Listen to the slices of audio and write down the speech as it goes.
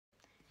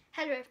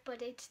Hello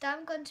everybody, today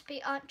I'm going to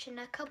be answering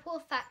a couple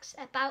of facts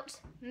about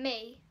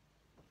me.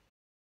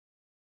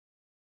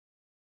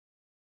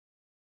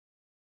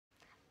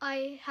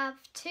 I have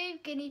two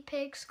guinea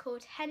pigs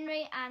called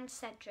Henry and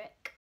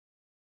Cedric.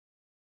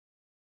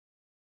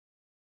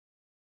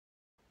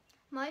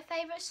 My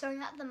favourite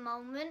song at the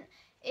moment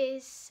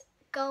is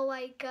Go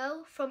Away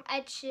Girl from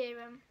Ed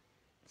Sheeran.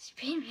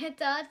 Scream your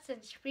dance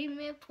and scream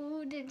your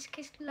pool and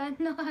kiss like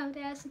no how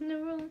there's in the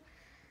room.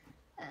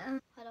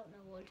 I don't know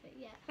all of it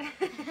yet,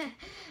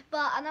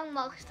 but I know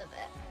most of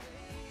it.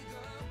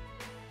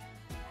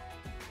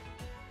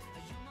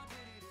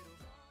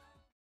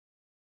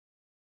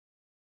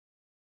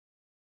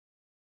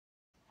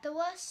 The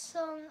worst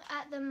song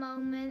at the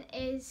moment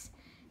is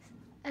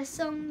a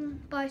song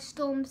by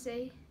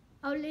Stormzy.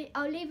 I'll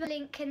leave a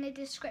link in the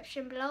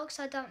description below because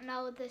I don't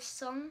know this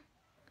song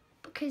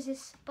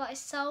it's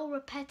so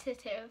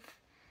repetitive.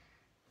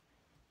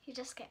 You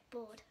just get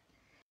bored.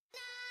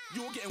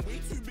 You're getting way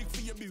too big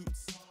for your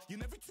boots. You're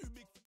never too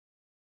big.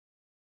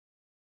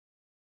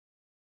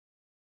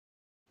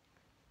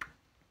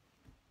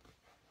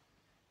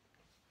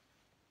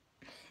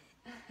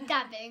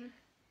 Dabbing,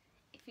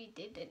 if you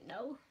didn't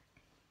know.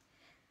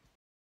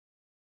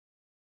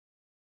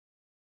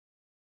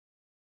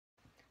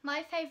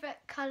 My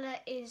favourite colour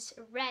is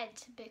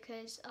red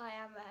because I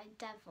am a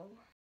devil.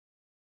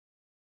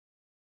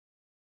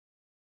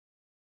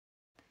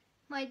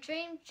 My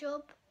dream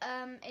job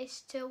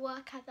is to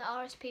work at the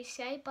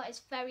RSPCA, but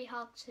it's very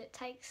hard because it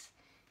takes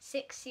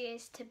 6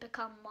 years to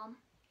become one.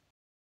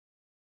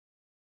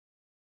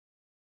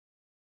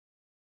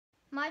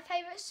 My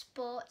favourite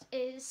sport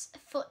is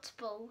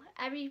football.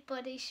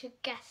 Everybody should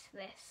guess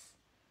this.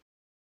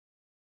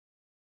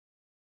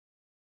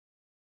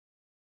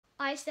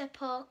 I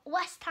support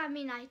West Ham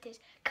United.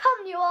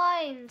 Come you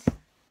Lions!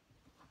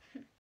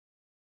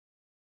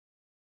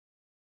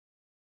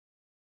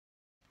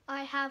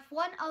 I have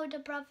one older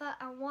brother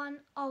and one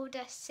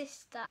older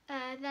sister.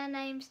 Their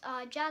names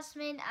are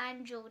Jasmine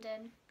and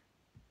Jordan.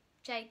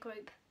 J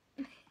Group.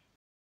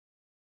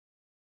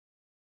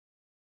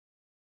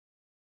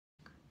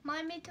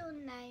 My middle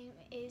name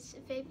is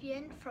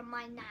Vivian from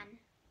my nan.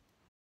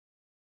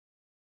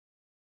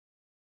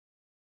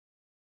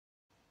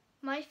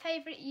 My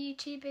favourite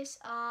YouTubers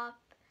are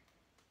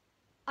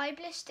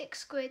iBallistic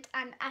Squid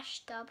and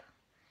Ashdub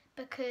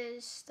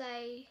because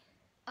they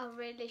are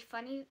really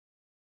funny.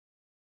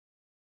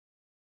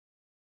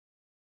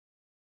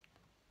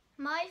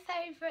 My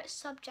favourite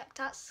subject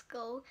at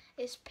school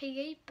is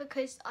PE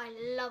because I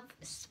love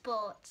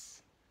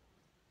sports.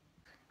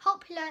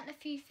 Hope you learnt a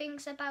few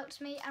things about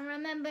me and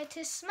remember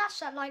to smash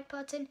that like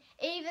button,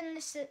 even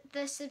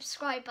the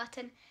subscribe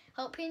button.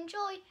 Hope you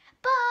enjoy.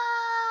 Bye!